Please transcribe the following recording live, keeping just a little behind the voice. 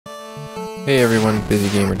Hey everyone, Busy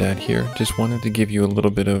Gamer Dad here. Just wanted to give you a little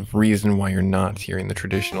bit of reason why you're not hearing the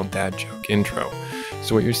traditional dad joke intro.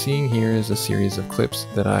 So what you're seeing here is a series of clips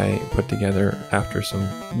that I put together after some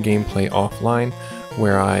gameplay offline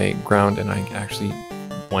where I ground and I actually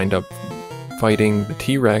wind up fighting the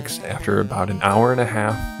T-Rex after about an hour and a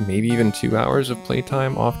half, maybe even 2 hours of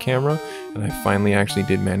playtime off camera, and I finally actually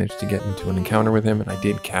did manage to get into an encounter with him, and I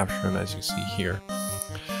did capture him as you see here.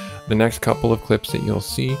 The next couple of clips that you'll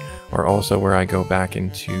see are also where I go back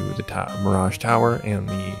into the Mirage Tower and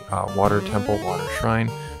the Water Temple, Water Shrine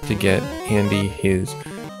to get Andy his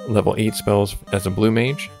level 8 spells as a blue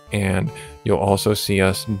mage, and you'll also see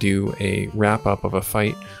us do a wrap up of a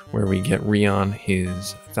fight where we get Rion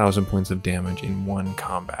his 1,000 points of damage in one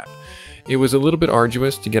combat. It was a little bit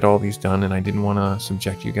arduous to get all these done, and I didn't want to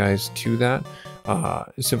subject you guys to that,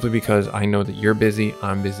 simply because I know that you're busy,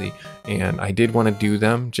 I'm busy, and I did want to do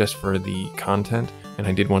them just for the content, and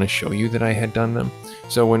I did want to show you that I had done them.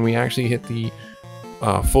 So when we actually hit the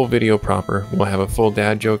full video proper, we'll have a full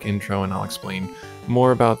dad joke intro, and I'll explain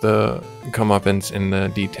more about the comeuppance and the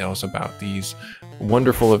details about these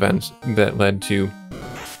wonderful events that led to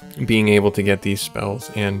being able to get these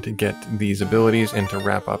spells and to get these abilities and to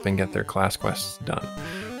wrap up and get their class quests done.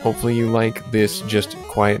 Hopefully you like this just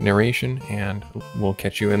quiet narration, and we'll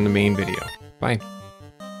catch you in the main video. Bye.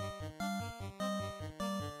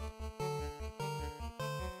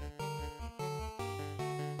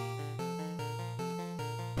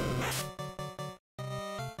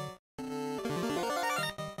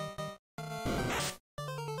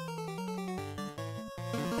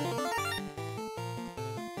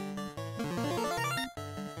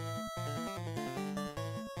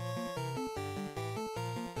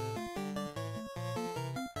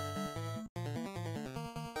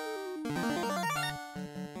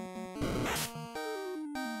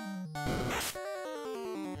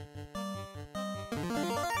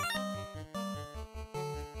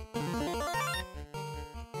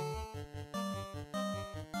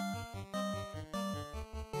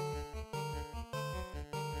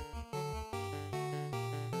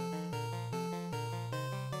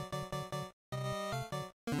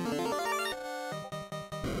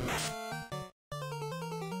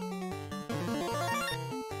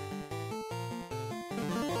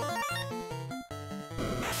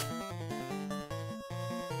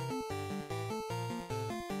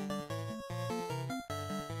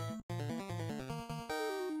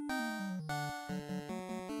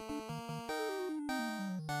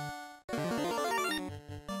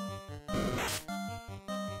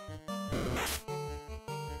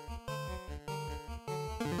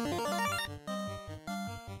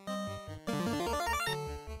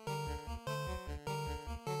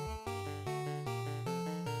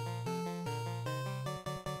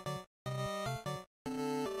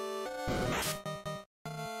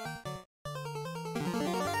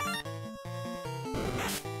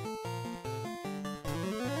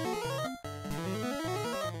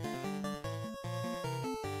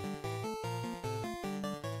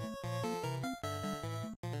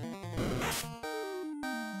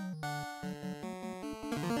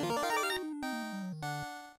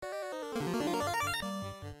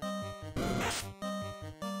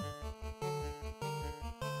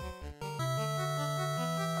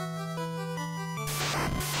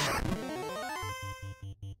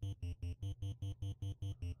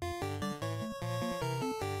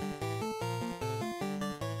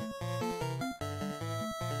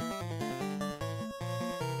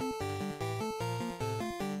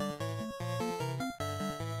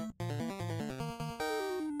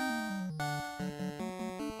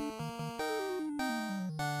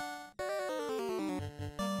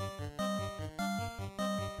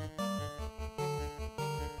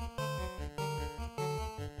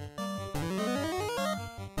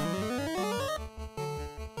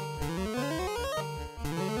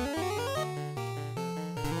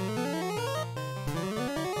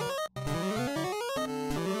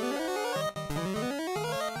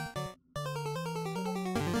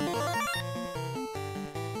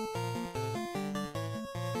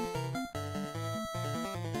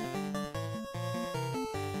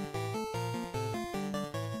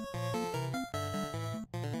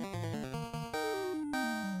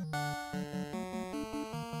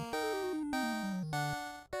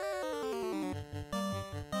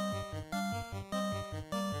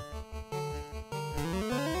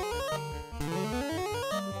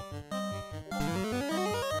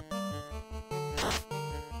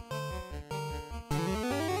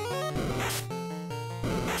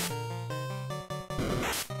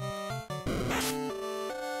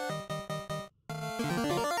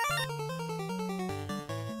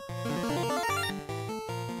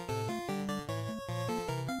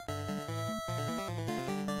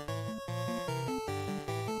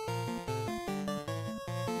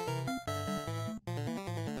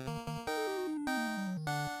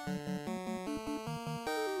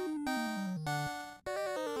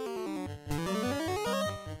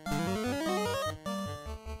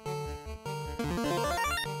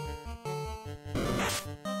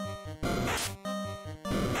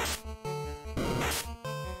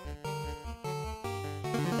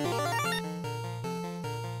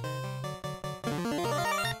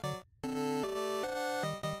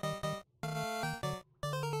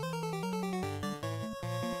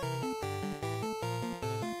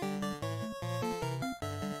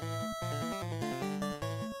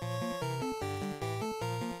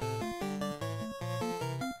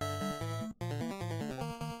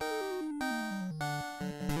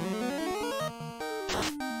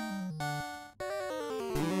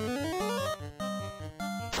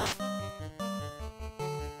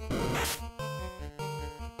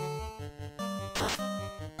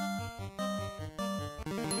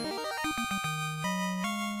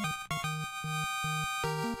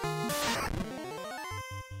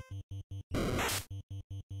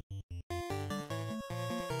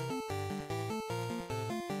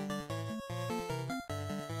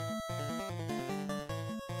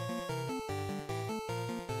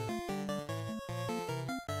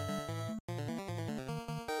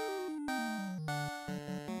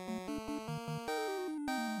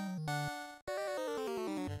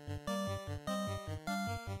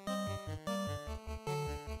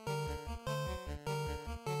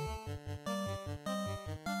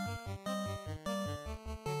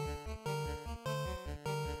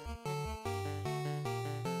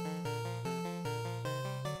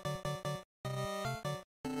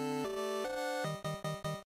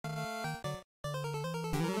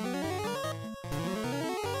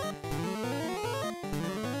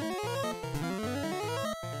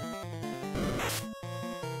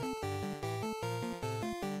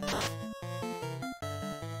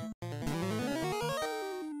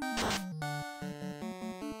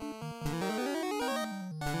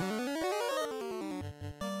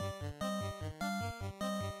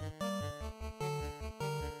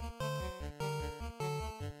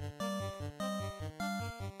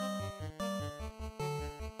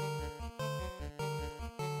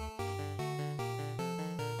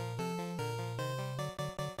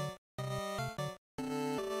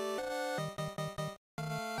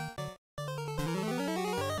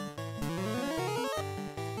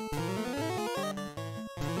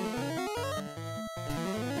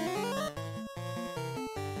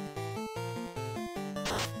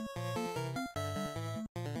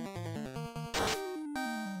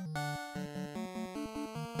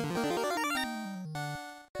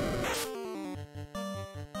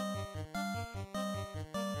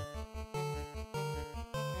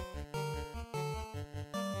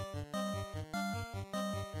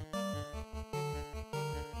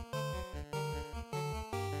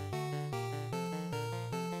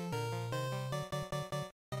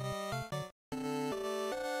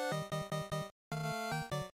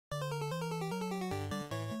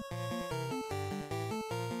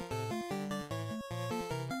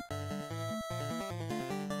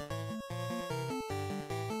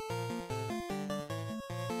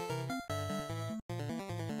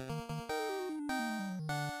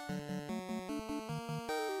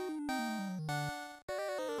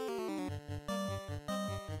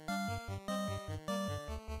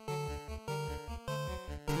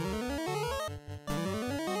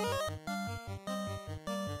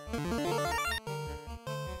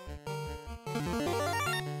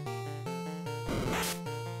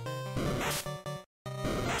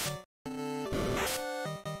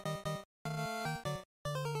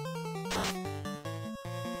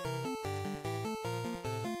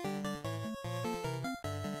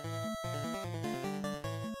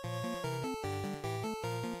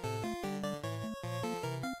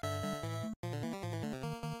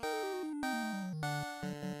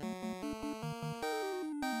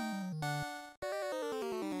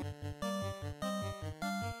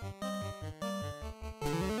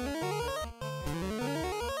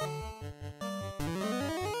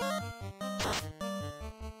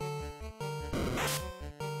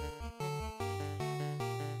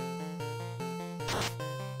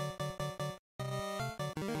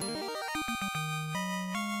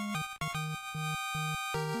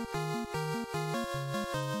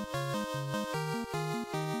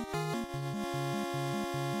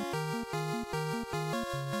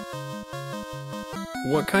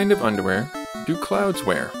 What kind of underwear do clouds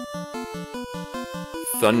wear?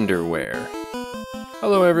 Thunderwear.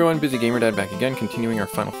 Hello everyone, Busy Gamer Dad back again, continuing our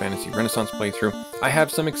Final Fantasy Renaissance playthrough. I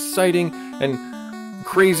have some exciting and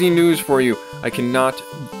crazy news for you. I cannot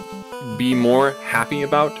be more happy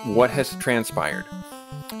about what has transpired.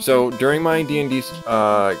 So during my D&D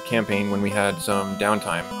campaign, when we had some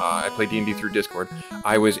downtime, I played D&D through Discord,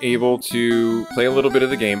 I was able to play a little bit of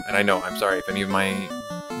the game, and I know, I'm sorry if any of my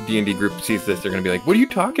D&D group sees this, they're going to be like, what are you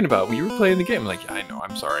talking about? Well, you were playing the game. I'm like, I know,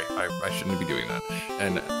 I'm sorry. I shouldn't be doing that.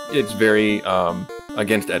 And it's very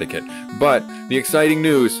against etiquette. But the exciting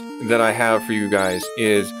news that I have for you guys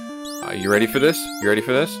is, you ready for this? You ready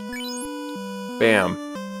for this? Bam.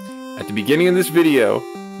 At the beginning of this video,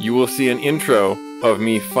 you will see an intro of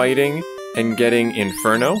me fighting and getting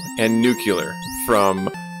Inferno and Nuclear from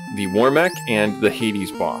the Warmech and the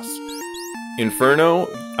Hades boss. Inferno,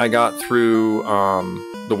 I got through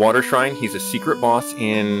the Water Shrine. He's a secret boss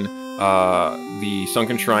in the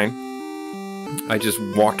Sunken Shrine. I just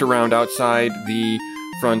walked around outside the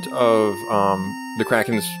front of the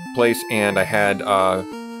Kraken's place, and I had,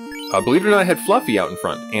 believe it or not, I had Fluffy out in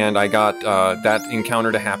front, and I got that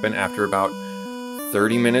encounter to happen after about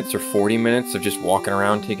 30 minutes or 40 minutes of just walking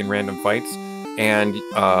around taking random fights. And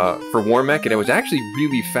for Warmech, it was actually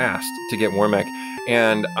really fast to get Warmech,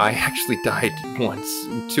 and I actually died once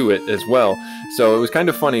to it as well. So it was kind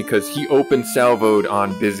of funny because he open salvoed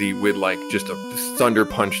on Busy with like just a thunder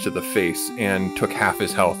punch to the face and took half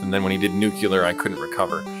his health, and then when he did Nuclear, I couldn't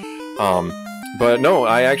recover. But no,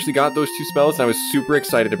 I actually got those two spells, and I was super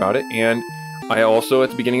excited about it. And I also, at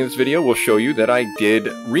the beginning of this video, will show you that I did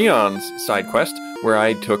Rion's side quest, where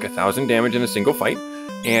I took 1,000 damage in a single fight,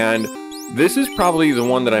 and this is probably the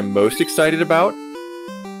one that I'm most excited about.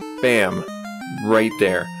 Bam. Right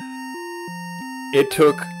there. It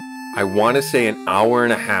took, I want to say, an hour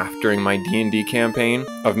and a half during my D&D campaign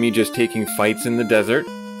of me just taking fights in the desert.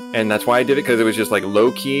 And that's why I did it, because it was just like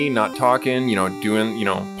low-key, not talking, you know, doing, you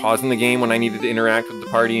know, pausing the game when I needed to interact with the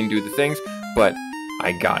party and do the things. But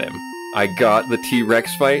I got him. I got the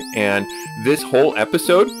T-Rex fight, and this whole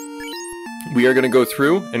episode, we are going to go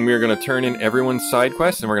through and we are going to turn in everyone's side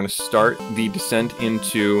quests, and we're going to start the descent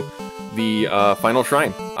into the final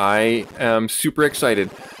shrine. I am super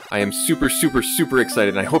excited. I am super excited,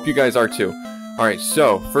 and I hope you guys are too. Alright,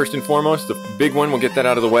 so first and foremost, the big one, we'll get that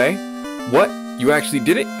out of the way. What? You actually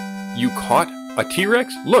did it? You caught a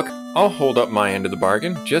T-Rex? Look, I'll hold up my end of the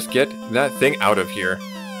bargain. Just get that thing out of here.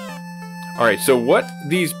 Alright, so what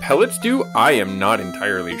these pellets do, I am not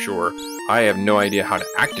entirely sure. I have no idea how to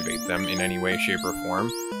activate them in any way, shape, or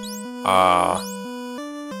form.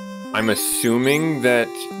 I'm assuming that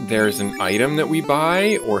there's an item that we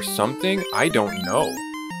buy or something. I don't know.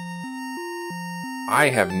 I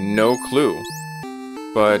have no clue.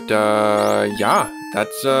 But, yeah,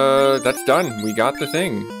 that's done. We got the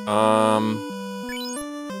thing.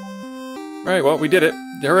 Alright, well, we did it.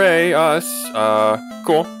 Hooray, us.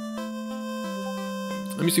 Cool.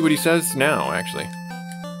 Let me see what he says now, actually.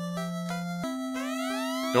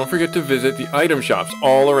 Don't forget to visit the item shops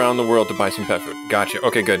all around the world to buy some pet food. Gotcha.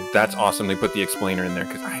 Okay, good. That's awesome. They put the explainer in there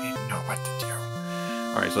because I didn't know what to do.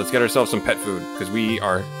 Alright, so let's get ourselves some pet food because we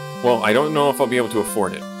are... Well, I don't know if I'll be able to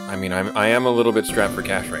afford it. I mean, I am a little bit strapped for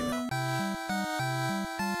cash right now.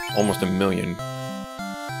 Almost $1 million.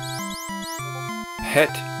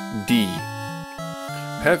 Pet D.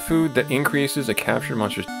 Pet food that increases a captured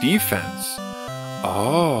monster's defense.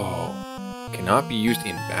 Oh. Cannot be used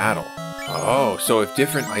in battle. Oh, so if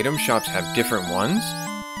different item shops have different ones,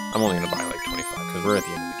 I'm only gonna buy like 25 because we're at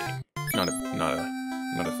the end of the game. It's not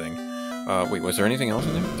a thing. Wait, was there anything else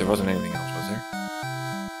in there? There wasn't anything else, was there?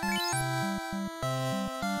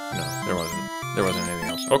 No, there wasn't. There wasn't anything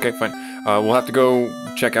else. Okay, fine. We'll have to go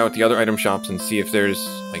check out the other item shops and see if there's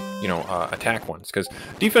like, you know, attack ones. Because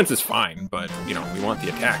defense is fine, but you know, we want the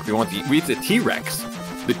attack. We want the T-Rex.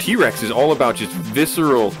 The T-Rex is all about just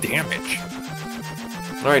visceral damage.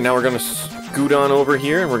 Alright, now we're going to scoot on over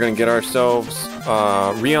here, and we're going to get ourselves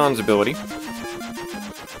Rion's ability.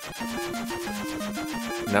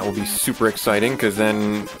 And that will be super exciting, because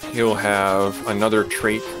then he'll have another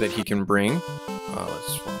trait that he can bring.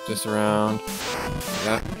 Let's swap this around. Like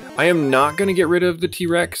that. I am not going to get rid of the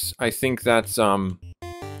T-Rex. I think that's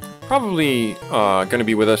probably going to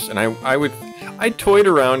be with us, and I toyed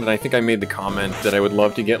around, and I think I made the comment that I would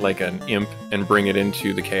love to get like an imp and bring it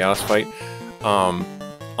into the chaos fight.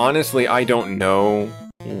 Honestly, I don't know.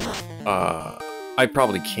 I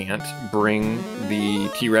probably can't bring the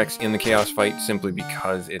T-Rex in the chaos fight simply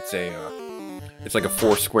because it's like a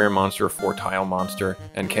 4-square monster, a 4-tile monster,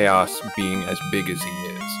 and chaos being as big as he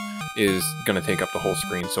is going to take up the whole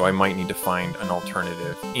screen. So I might need to find an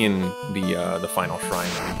alternative in the final shrine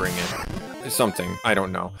that we bring in. Something, I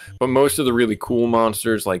don't know. But most of the really cool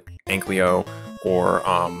monsters like Ankleo or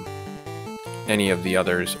any of the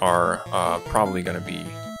others are probably going to be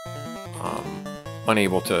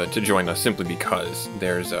unable to join us simply because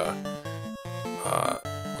there's a...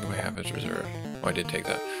 what do I have as reserve? Oh, I did take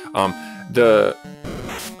that.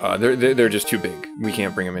 They're just too big. We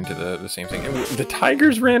can't bring them into the same thing. And the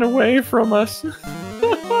tigers ran away from us.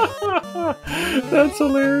 That's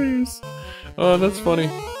hilarious. Oh, that's funny.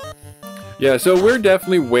 Yeah, so we're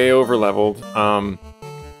definitely way over leveled. I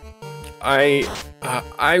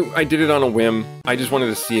did it on a whim. I just wanted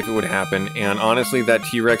to see if it would happen, and honestly, that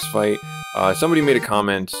T-Rex fight, somebody made a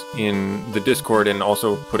comment in the Discord and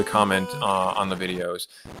also put a comment on the videos.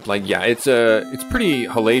 Like, yeah, it's pretty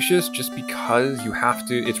hellacious just because you have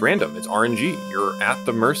to. It's random. It's RNG. You're at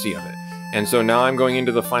the mercy of it. And so now I'm going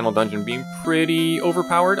into the final dungeon being pretty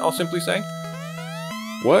overpowered. I'll simply say.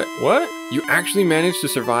 What? You actually managed to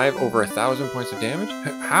survive over 1,000 points of damage?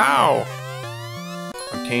 How?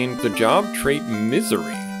 Obtained the job trait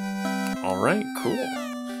Misery. Alright, cool.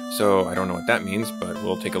 So, I don't know what that means, but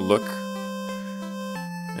we'll take a look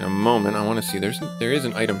in a moment. I want to see, there is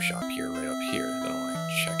an item shop here, right up here, that I want to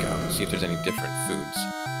check out and see if there's any different foods.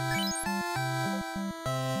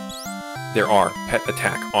 There are. Pet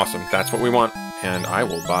attack. Awesome. That's what we want. And I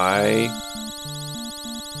will buy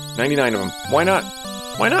 99 of them. Why not?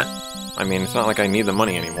 Why not? I mean, it's not like I need the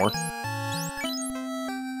money anymore.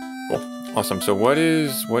 Cool. Awesome. So what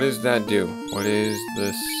does that do? What is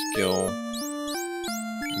the skill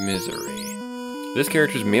Misery? This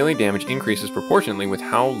character's melee damage increases proportionately with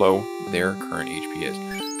how low their current HP is.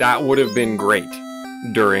 That would have been great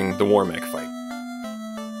during the Warmech fight.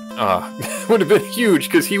 Would have been huge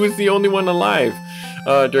because he was the only one alive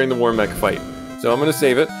during the Warmech fight. So I'm gonna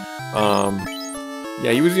save it.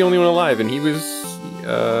 Yeah, he was the only one alive, and he was.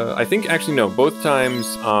 I think actually no, both times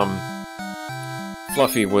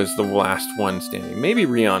Fluffy was the last one standing. Maybe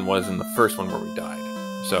Rion was in the first one where we died.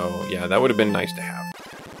 So yeah, that would have been nice to have.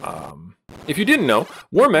 If you didn't know,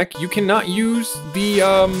 Warmech, you cannot use the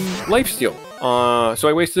lifesteal. So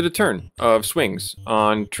I wasted a turn of swings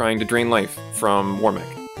on trying to drain life from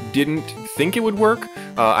Warmech. Didn't think it would work.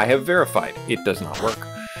 I have verified it does not work.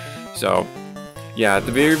 So yeah, at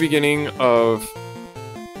the very beginning of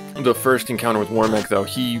the first encounter with Warmech, though,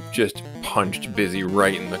 he just punched Busy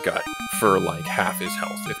right in the gut for like half his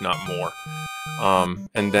health, if not more.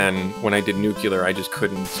 And then when I did Nuclear, I just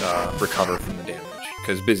couldn't recover from the damage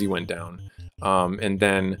because Busy went down. And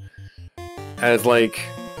then, as like,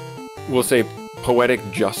 we'll say poetic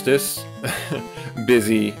justice,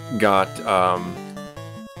 Busy got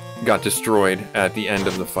destroyed at the end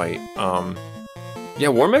of the fight. Yeah,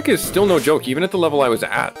 Warmech is still no joke. Even at the level I was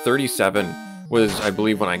at, 37 was, I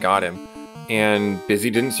believe, when I got him. And Busy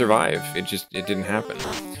didn't survive. It didn't happen.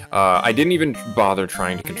 I didn't even bother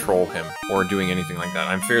trying to control him or doing anything like that.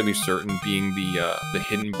 I'm fairly certain, being the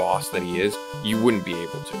hidden boss that he is, you wouldn't be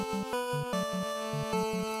able to.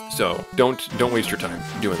 So don't waste your time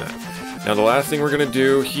doing that. Now the last thing we're gonna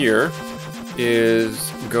do here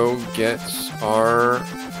is go get our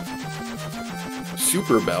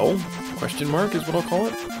Super Bell, question mark is what I'll call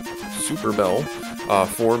it, Super Bell,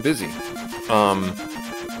 for Busy.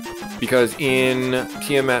 Because in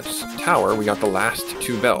Tiamat's tower, we got the last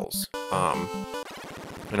 2 bells.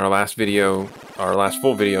 In our last video, our last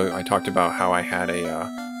full video, I talked about how I had a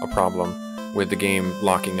problem with the game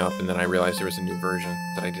locking up, and then I realized there was a new version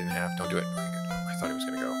that I didn't have. Don't do it. Very good. I thought it was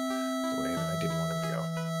going to go the way that I didn't want him to go.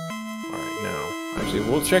 Alright, now, actually,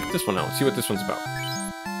 we'll check this one out. See what this one's about.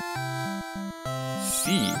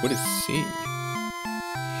 C. What is C?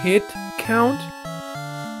 Hit count?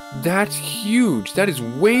 That's huge. That is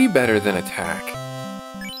way better than attack.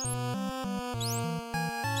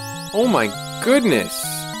 Oh my goodness.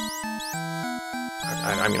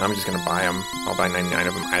 I mean, I'm just gonna buy them. I'll buy 99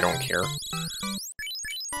 of them. I don't care.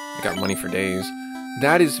 I got money for days.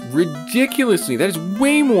 That is ridiculously. That is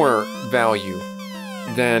way more value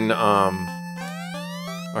than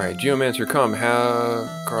Alright, Geomancer, come. Have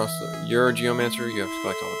across your Geomancer. You have to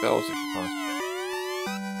collect all the bells.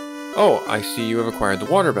 Oh, I see you have acquired the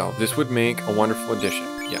water bell. This would make a wonderful addition.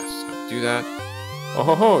 Yes, I'll do that. Oh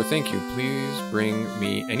ho ho, thank you. Please bring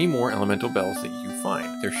me any more elemental bells that you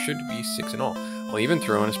find. There should be 6 in all. I'll even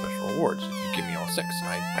throw in a special rewards if you give me all 6.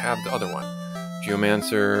 I have the other one.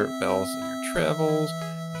 Geomancer, bells in your travels.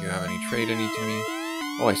 If you have any trade I need to me.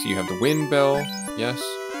 Oh, I see you have the wind bell. Yes.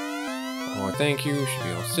 Oh, thank you. Should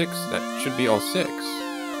be all 6. That should be all 6.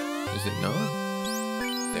 Is it not?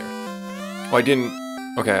 There. Oh, I didn't...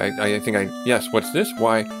 Okay, I think I... Yes, what's this?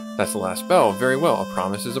 Why, that's the last bell. Very well, a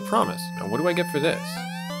promise is a promise. Now, what do I get for this?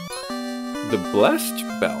 The Blessed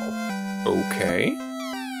Bell. Okay.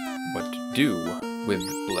 What to do with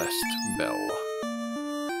the Blessed Bell?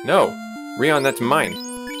 No! Rion, that's mine.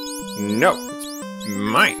 No! It's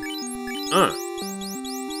mine!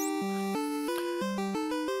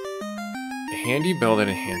 A handy bell that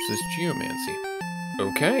enhances geomancy.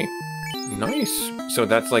 Okay. Nice. So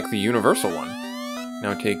that's like the universal one.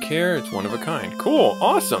 Now take care, it's one of a kind. Cool,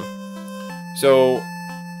 awesome. So,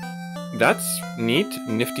 that's neat,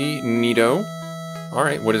 nifty, neato.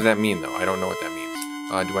 Alright, what does that mean though? I don't know what that means.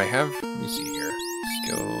 Do I have, let me see here,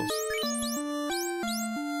 skills.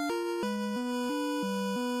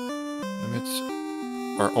 Limits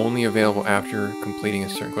are only available after completing a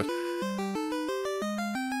certain quest.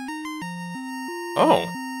 Oh,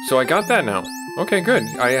 so I got that now. Okay, good.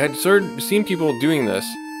 I had seen people doing this.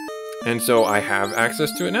 And so I have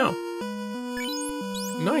access to it now.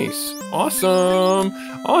 Nice. Awesome.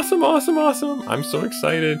 Awesome, awesome, awesome. I'm so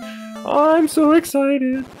excited. I'm so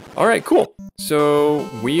excited. All right, cool. So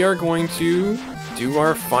we are going to do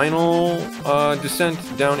our final descent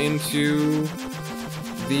down into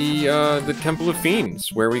the Temple of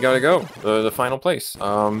Fiends, where we gotta go, the final place.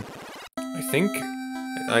 I think,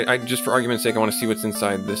 I just for argument's sake, I want to see what's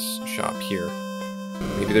inside this shop here.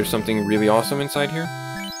 Maybe there's something really awesome inside here.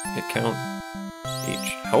 Hit count,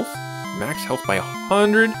 H, health, max health by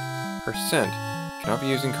 100%. Cannot be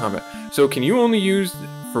used in combat. So can you only use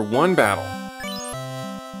for one battle?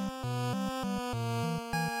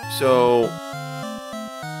 So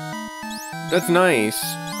that's nice.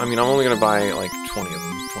 I mean, I'm only gonna buy like 20 of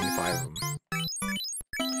them, 25 of them.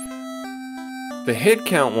 The hit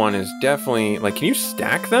count one is definitely like, can you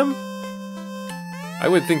stack them? I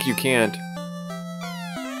would think you can't.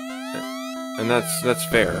 And that's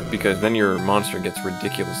fair, because then your monster gets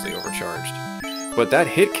ridiculously overcharged. But that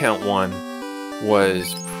hit count one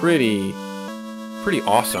was pretty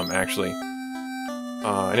awesome, actually.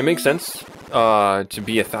 And it makes sense to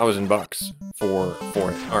be $1,000 for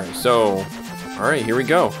it. Alright, so, alright, here we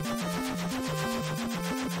go.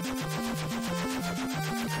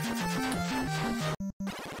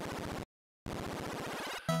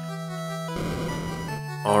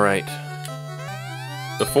 Alright.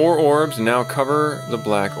 The 4 orbs now cover the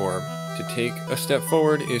black orb. To take a step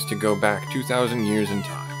forward is to go back 2,000 years in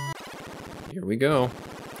time. Here we go.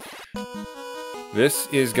 This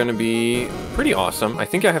is gonna be pretty awesome. I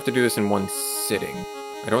think I have to do this in one sitting.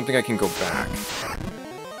 I don't think I can go back.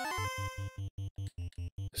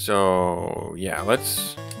 So yeah,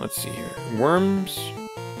 let's see here. Worms.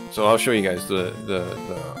 So I'll show you guys this. Let's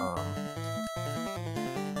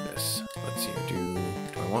see here.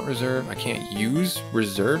 Do I want reserve? I can't use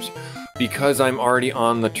reserves because I'm already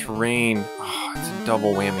on the terrain. Oh, it's a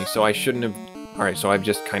double whammy. So I shouldn't have... Alright, so I've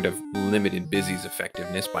just kind of limited Busy's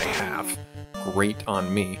effectiveness by half. Great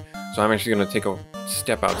on me. So I'm actually going to take a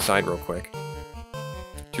step outside real quick.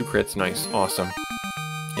 2 crits, nice, awesome.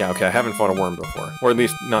 Yeah, okay, I haven't fought a worm before. Or at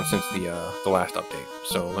least not since the last update.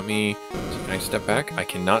 So let me... So can I step back? I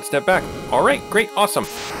cannot step back. Alright, great, awesome.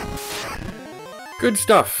 Good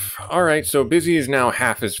stuff. Alright, so Busy is now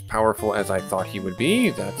half as powerful as I thought he would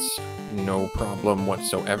be. That's no problem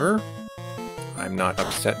whatsoever. I'm not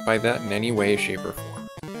upset by that in any way, shape, or form.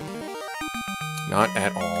 Not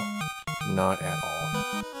at all. Not at all.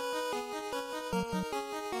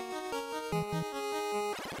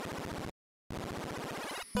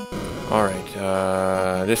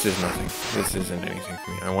 Alright, this is nothing. This isn't anything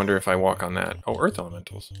for me. I wonder if I walk on that. Oh, Earth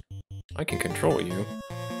Elementals. I can control you.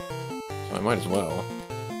 So I might as well.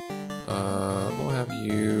 We'll have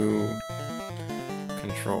you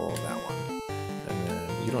control that one. And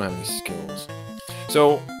then you don't have any skills.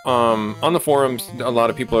 So, on the forums, a lot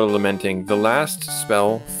of people are lamenting the last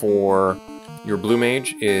spell for your blue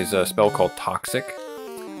mage is a spell called Toxic.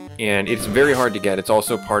 And it's very hard to get. It's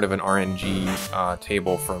also part of an RNG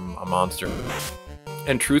table from a monster.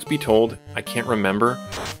 And truth be told, I can't remember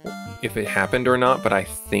if it happened or not, but I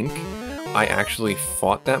think I actually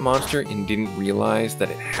fought that monster and didn't realize that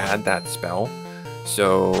it had that spell.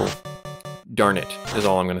 So, darn it, is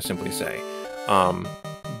all I'm going to simply say.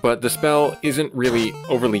 But the spell isn't really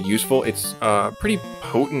overly useful. It's pretty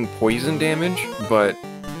potent poison damage, but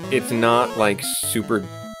it's not like super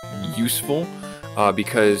useful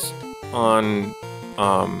because on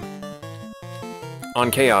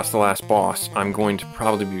Chaos, the last boss, I'm going to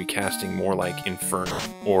probably be casting more like Infernal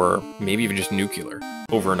or maybe even just Nuclear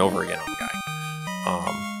over and over again on the guy,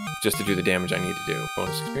 just to do the damage I need to do.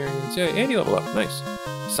 Bonus experience, yeah, and you level up, nice.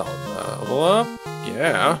 Solid level up,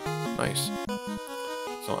 yeah, nice.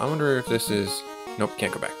 So I wonder if this is... Nope,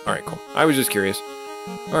 can't go back. Alright, cool. I was just curious.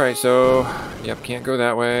 Alright, so... Yep, can't go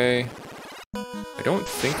that way. I don't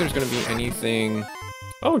think there's going to be anything...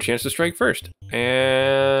 Oh, chance to strike first.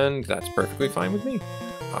 And that's perfectly fine with me.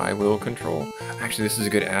 I will control... Actually, this is a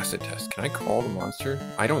good acid test. Can I call the monster?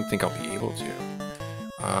 I don't think I'll be able to. Skill...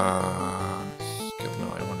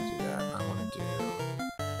 No, I don't want to do that. I want to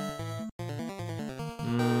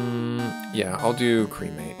do... yeah, I'll do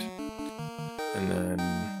Cremate. And then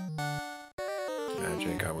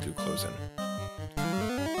Magic, I will do Close In.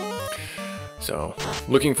 So,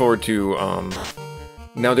 looking forward to,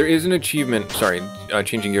 now there is an achievement, sorry,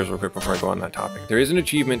 changing gears real quick before I go on that topic. There is an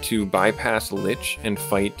achievement to bypass Lich and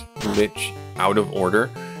fight Lich out of order,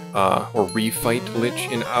 or refight Lich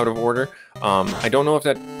in out of order. I don't know if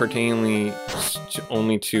that pertains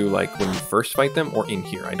only to, like, when you first fight them or in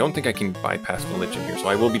here. I don't think I can bypass the Lich in here, so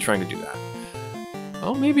I will be trying to do that.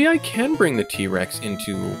 Oh, maybe I can bring the T-Rex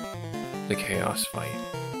into the Chaos fight.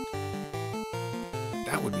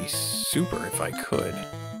 That would be super if I could.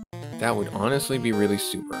 That would honestly be really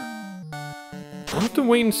super. We'll have to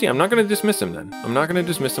wait and see. I'm not going to dismiss him then. I'm not going to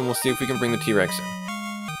dismiss him. We'll see if we can bring the T-Rex in.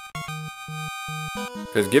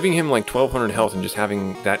 Because giving him like 1200 health and just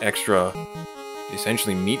having that extra,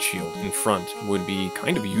 essentially meat shield in front would be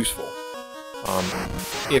kind of useful.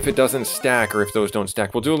 If it doesn't stack, or if those don't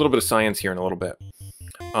stack, we'll do a little bit of science here in a little bit.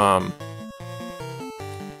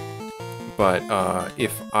 But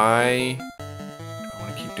if I... Do I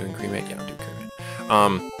want to keep doing Cremate? Yeah, I'll do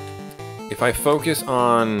Cremate. If I focus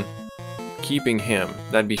on keeping him,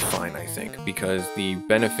 that'd be fine, I think, because the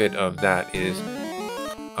benefit of that is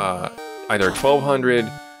either 1200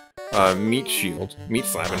 meat shield, meat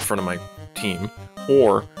slab in front of my team,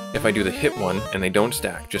 or if I do the hit one and they don't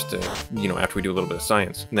stack, just to, you know, after we do a little bit of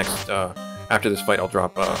science. Next, after this fight, I'll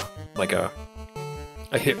drop like a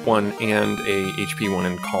hit one and a HP one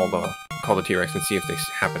and call the T-Rex and see if they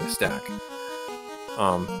happen to stack.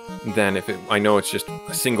 Then if I know it's just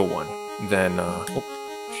a single one, then oh,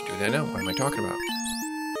 I should do that now. What am I talking about?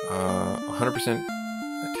 100%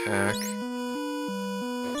 attack.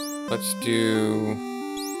 Let's do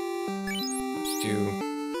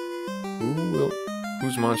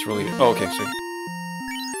who's monster related? Oh, okay, so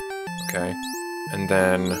okay, and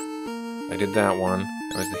then I did that one.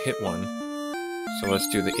 That was the hit one. So let's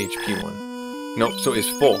do the HP one. Nope, so it's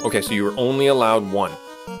full. Okay, so you were only allowed one.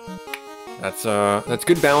 That's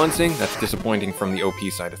good balancing. That's disappointing from the OP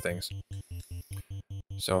side of things.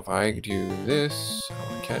 So if I do this, I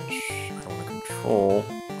want to catch, I want to control,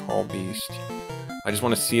 call beast. I just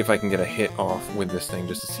want to see if I can get a hit off with this thing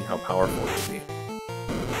just to see how powerful it will be.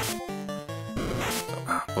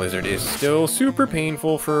 So, Blizzard is still super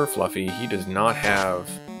painful for Fluffy. He does not have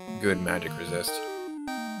good magic resist.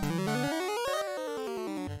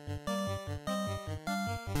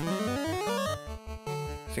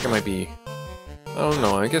 think I might be... Oh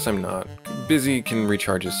no, I guess I'm not. Busy can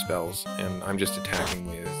recharge his spells, and I'm just attacking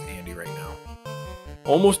with Andy right now.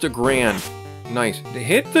 Almost a grand. Nice.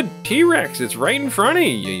 Hit the T-Rex! It's right in front of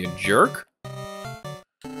you, you jerk!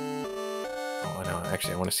 Oh, no,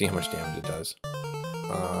 actually, I want to see how much damage it does.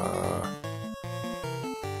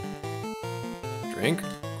 Drink?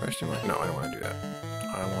 Question mark? No, I don't want to do that.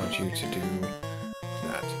 I want you to do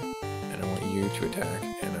that. And I want you to attack,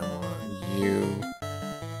 and I want you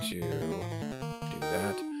to do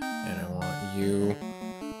that, and I want you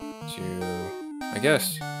to, I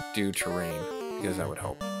guess, do terrain, because that would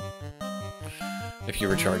help. If you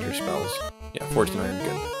recharge your spells. Yeah, 49 is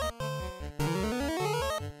good.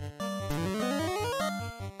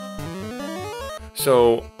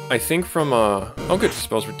 So, I think from a... Oh good, the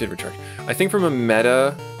spells did recharge. I think from a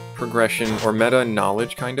meta progression, or meta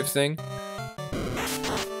knowledge kind of thing,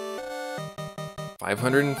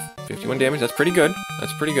 551 damage, that's pretty good.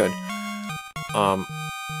 That's pretty good. The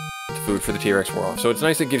food for the T-Rex wore off. So it's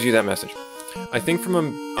nice it gives you that message. I think from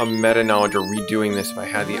a meta knowledge or redoing this, if I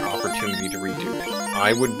had the opportunity to redo it,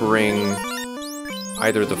 I would bring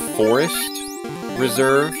either the Forest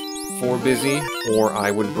Reserve for Busy, or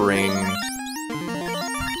I would bring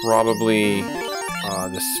probably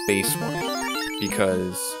the Space one,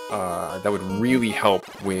 because that would really help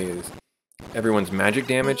with everyone's magic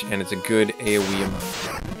damage, and it's a good AoE amount of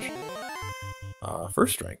damage.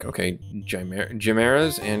 First strike, okay,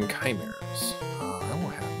 Chimeras and Chimeras. I will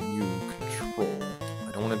have you control.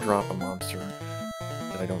 I don't want to drop a monster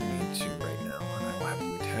that I don't need to right now, and I will have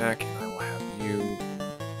you attack, and I will have you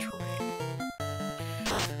terrain.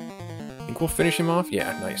 I think we'll finish him off?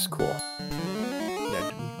 Yeah, nice, cool.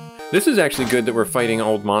 Yeah, this is actually good that we're fighting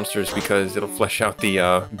old monsters, because it'll flesh out the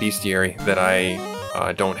bestiary that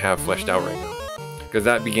I don't have fleshed out right now. Because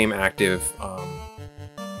that became active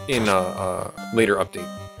in a later update.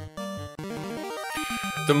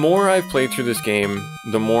 The more I've played through this game,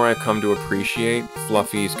 the more I've come to appreciate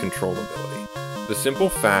Fluffy's controllability. The simple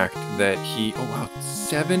fact that he... Oh wow,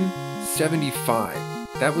 775.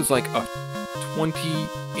 That was like a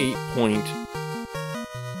 28-point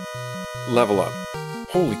level up.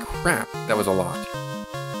 Holy crap, that was a lot.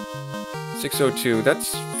 602,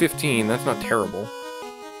 that's 15, that's not terrible.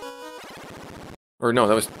 Or no,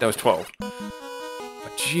 that was 12.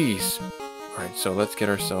 But jeez. Alright, so let's get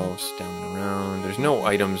ourselves down and around. There's no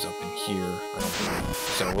items up in here, I don't think.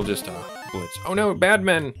 So we'll just blitz. Oh no, bad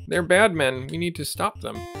men! They're bad men! We need to stop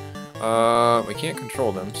them. We can't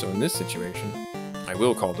control them, so in this situation, I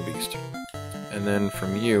will call the beast. And then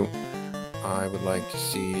from you, I would like to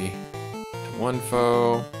see one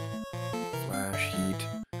foe, flash, heat.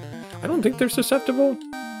 I don't think they're susceptible,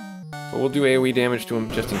 but we'll do AoE damage to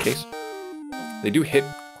them just in case. They do hit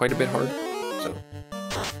quite a bit hard, so.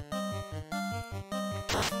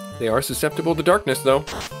 They are susceptible to darkness, though.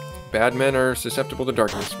 Bad men are susceptible to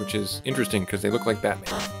darkness, which is interesting because they look like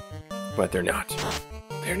Batman. But they're not.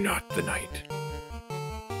 They're not the Knight.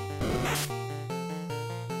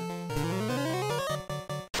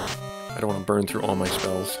 I don't want to burn through all my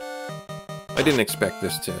spells. I didn't expect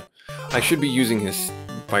this to... I should be using his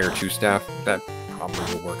Fire 2 staff. That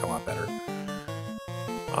probably will work a lot better.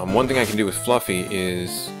 One thing I can do with Fluffy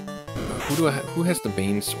is... Who has the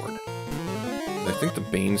Bane Sword? I think the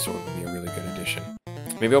Bane Sword would be a really good addition.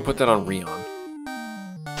 Maybe I'll put that on Rion.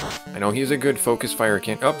 I know he's a good focus fire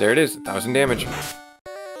can... Oh, there it is! 1,000 damage.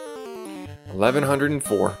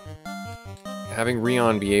 1,104. Having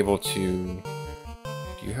Rion be able to...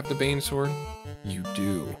 Do you have the Bane Sword? You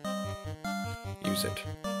do. Use it.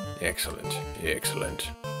 Excellent. Excellent.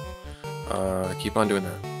 Keep on doing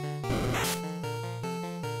that.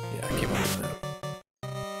 Yeah, keep on doing that.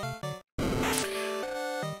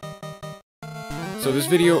 So this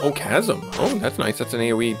video... Oh, Chasm. Oh, that's nice. That's an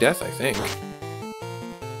AoE death, I think.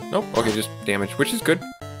 Nope. Okay, just damage, which is good.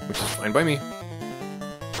 Which is fine by me.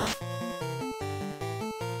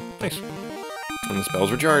 Nice. And the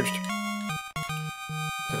spells were charged.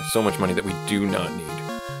 So much money that we do not need.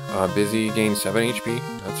 Busy gains 7 HP.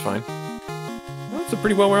 That's fine. Well, that's a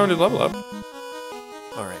pretty well-rounded level up.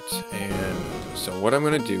 Alright, and so what I'm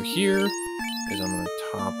going to do here is I'm going to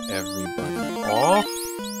top everybody off.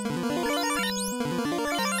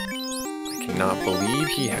 I cannot believe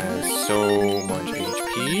he has so much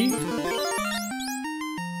HP.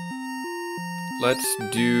 Let's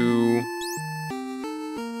do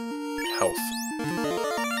health.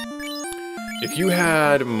 If you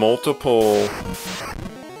had multiple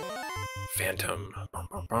Phantom,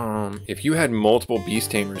 if you had multiple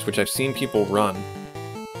Beast Tamers, which I've seen people run,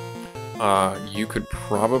 you could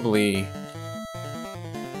probably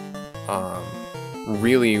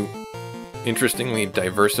really interestingly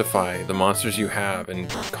diversify the monsters you have, and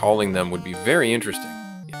calling them would be very interesting.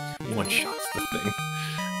 Yeah, one-shots the thing.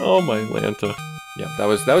 Oh my Lanta. Yeah, that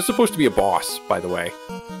was supposed to be a boss, by the way.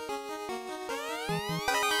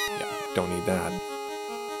 Yeah, don't need that.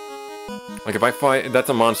 Like if I fight, that's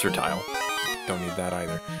a monster tile. Don't need that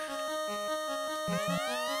either.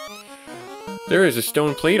 There is a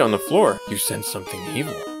stone plate on the floor. You sense something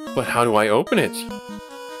evil. But how do I open it?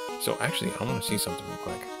 So actually, I want to see something real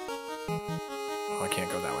quick. Oh, I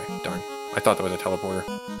can't go that way. Darn. I thought that was a teleporter.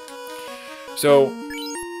 So,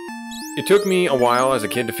 it took me a while as a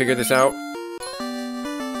kid to figure this out.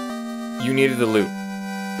 You needed the loot.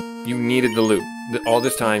 You needed the loot. All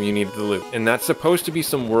this time, you needed the loot. And that's supposed to be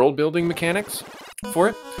some world-building mechanics for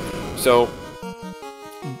it. So,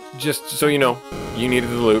 just so you know, you needed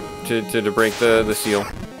the loot to break the seal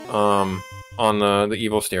on the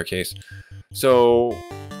evil staircase. So,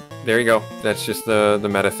 there you go. That's just the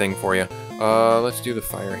meta thing for you. Let's do the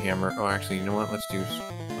fire hammer. Oh, actually, you know what? Let's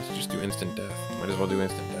just do instant death. Might as well do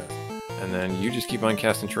instant death. And then you just keep on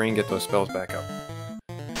casting terrain, get those spells back up.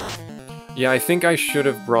 Yeah, I think I should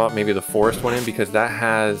have brought maybe the forest one in because that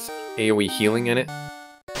has AoE healing in it.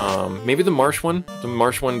 Maybe the marsh one. The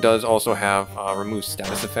marsh one does also have remove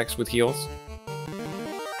status effects with heals.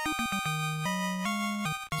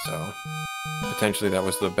 So, potentially that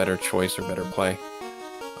was the better choice or better play.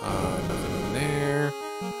 Nothing in there.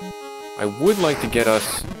 I would like to get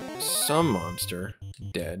us some monster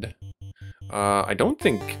dead. I don't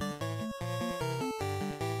think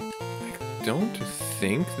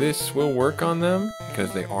this will work on them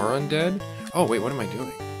because they are undead. Oh wait, what am I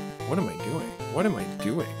doing? What am I doing? What am I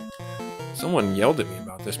doing? Someone yelled at me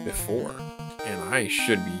about this before, and I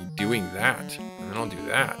should be doing that, and then I'll do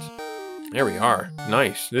that. There we are.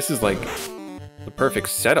 Nice. This is like the perfect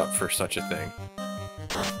setup for such a thing.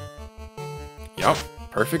 Yup,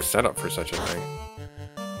 perfect setup for such a thing.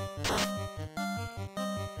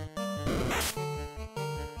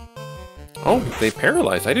 Oh, they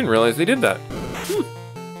paralyzed. I didn't realize they did that.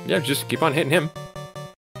 Yeah, just keep on hitting him.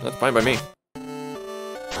 That's fine by me.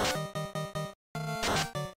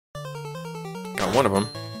 Got one of them.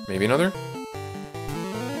 Maybe another?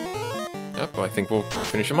 Yep, well, I think we'll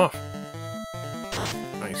finish him off.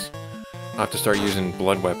 Nice. I'll have to start using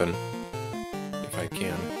blood weapon. If I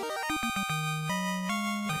can.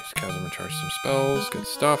 Nice. Chasm recharge some spells. Good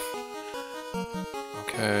stuff.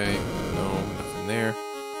 Okay. No, nothing there.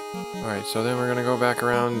 Alright, so then we're gonna go back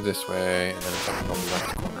around this way, and then it's up on the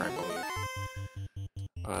left corner, I believe.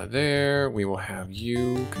 There, we will have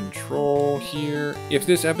you control here. If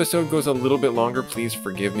this episode goes a little bit longer, please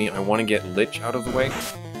forgive me. I want to get Lich out of the way.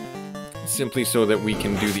 Simply so that we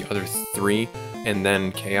can do the other 3, and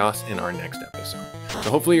then Chaos in our next episode. So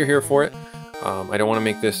hopefully you're here for it. I don't want to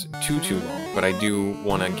make this too long, but I do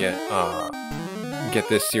want to get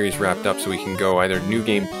this series wrapped up so we can go either New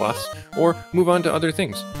Game Plus or move on to other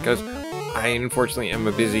things, because I unfortunately am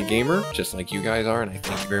a busy gamer, just like you guys are, and I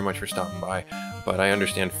thank you very much for stopping by. But I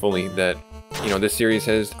understand fully that, you know, this series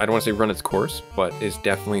has, I don't want to say run its course, but is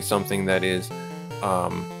definitely something that is, I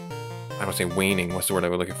don't want to say waning, what's the word I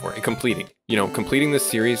was looking for? Completing. You know, completing this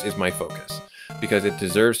series is my focus, because it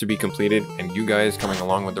deserves to be completed, and you guys coming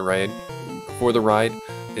along with the ride, for the ride,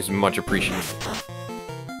 is much appreciated.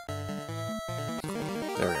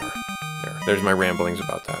 There we are. There's my ramblings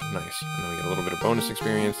about that. Nice. And then we get a little bit of bonus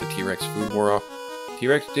experience. The T-Rex food wore off.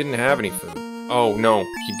 T-Rex didn't have any food. Oh, no,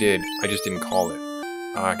 he did. I just didn't call it.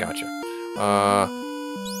 Ah, gotcha.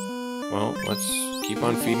 Well, let's keep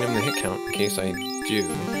on feeding him the hit count in case I do.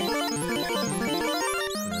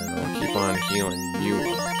 And I'll keep on healing you up.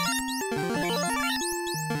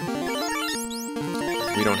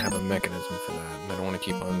 We don't have a mechanism for that, and I don't want to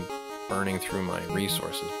keep on burning through my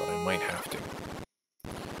resources, but I might have to.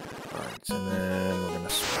 Alright, and then we're going to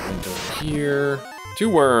sprint over here. 2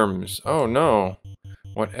 worms! Oh no!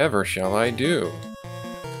 Whatever shall I do?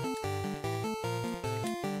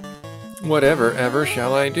 Whatever ever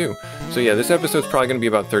shall I do? So yeah, this episode's probably going to be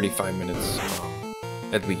about 35 minutes,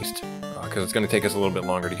 at least, because it's going to take us a little bit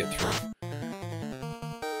longer to get through.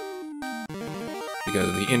 Because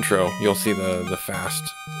of the intro, you'll see the fast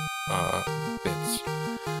bits.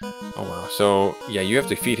 Oh wow, so yeah, you have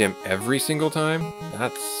to feed him every single time?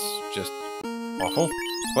 That's just awful,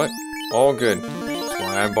 but all good. That's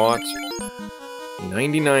why I bought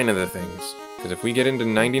 99 of the things, because if we get into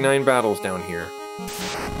 99 battles down here,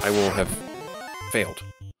 I will have failed.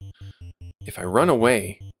 If I run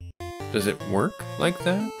away, does it work like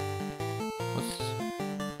that?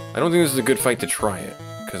 I don't think this is a good fight to try it,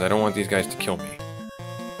 because I don't want these guys to kill me.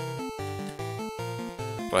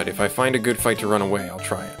 But if I find a good fight to run away, I'll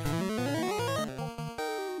try it.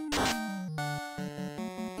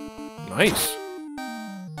 Nice.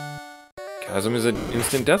 Chasm is an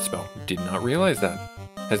instant death spell. Did not realize that.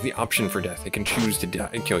 Has the option for death. It can choose to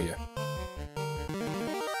kill you.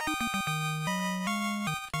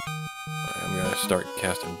 I'm gonna start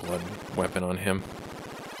casting Blood Weapon on him.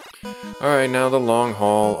 Alright, now the long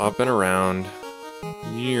haul, up and around.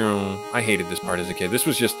 I hated this part as a kid. This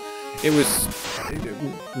was just... It was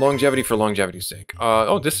longevity for longevity's sake.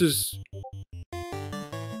 Oh, this is...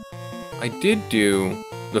 I did do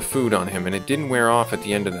the food on him, and it didn't wear off at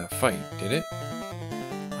the end of that fight, did it?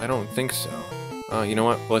 I don't think so. You know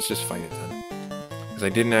what? Let's just fight it then. Because I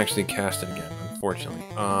didn't actually cast it again, unfortunately.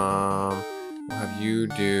 We'll have you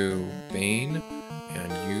do Bane,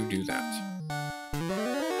 and you do that.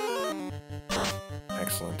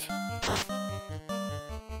 Excellent.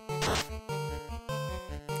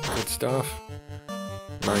 Good stuff.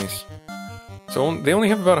 Nice. So they only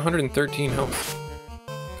have about 113 health.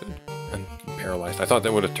 Good. And paralyzed. I thought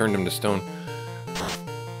that would have turned him to stone.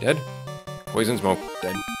 Dead? Poison smoke.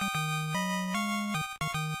 Dead.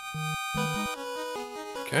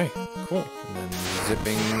 Okay, cool. And then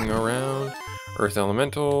zipping around. Earth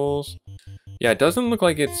elementals. Yeah, it doesn't look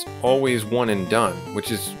like it's always one and done,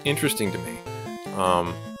 which is interesting to me.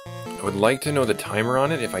 I would like to know the timer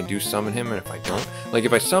on it if I do summon him and if I don't. Like,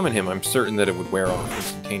 if I summon him, I'm certain that it would wear off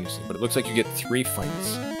instantaneously, but it looks like you get 3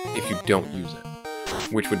 fights if you don't use it,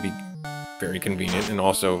 which would be very convenient and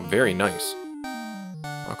also very nice.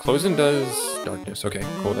 Closing does darkness. Okay,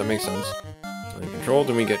 cool, that makes sense. Uncontrolled,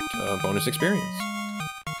 and we get bonus experience.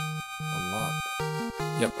 A lot.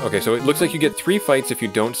 Yep, okay, so it looks like you get 3 fights if you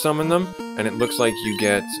don't summon them, and it looks like you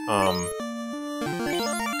get,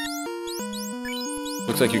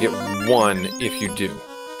 looks like you get 1 if you do.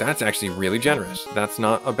 That's actually really generous. That's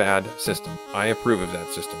not a bad system. I approve of that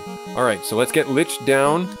system. Alright, so let's get Lich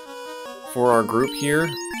down for our group here.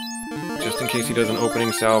 Just in case he does an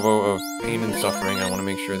opening salvo of pain and suffering, I want to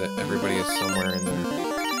make sure that everybody is somewhere in their,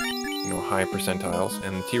 you know, high percentiles.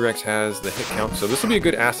 And the T-Rex has the hit count, so this will be a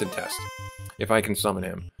good acid test, if I can summon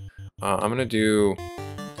him. I'm gonna do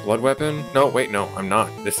Blood Weapon. No, wait, no, I'm not.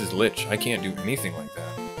 This is Lich. I can't do anything like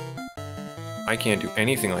that. I can't do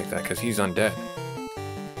anything like that because he's undead.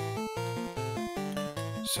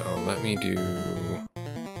 So let me do...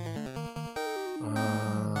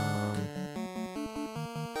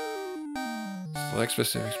 select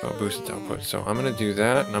specific spell, boost its output. So I'm going to do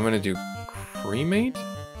that, and I'm going to do Cremate?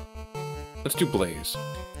 Let's do Blaze.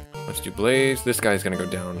 Let's do Blaze. This guy's going to go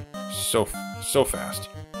down so fast.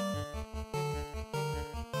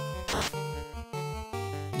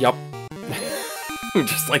 Yup.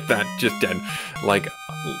 Just like that, just dead. Like,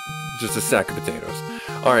 just a sack of potatoes.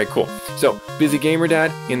 Alright, cool. So, Busy Gamer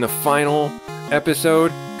Dad in the final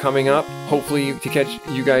episode coming up. Hopefully to catch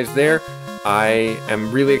you guys there. I am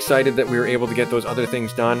really excited that we were able to get those other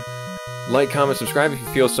things done. Like, comment, subscribe if you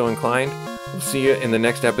feel so inclined. We'll see you in the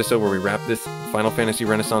next episode where we wrap this Final Fantasy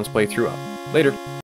Renaissance playthrough up. Later.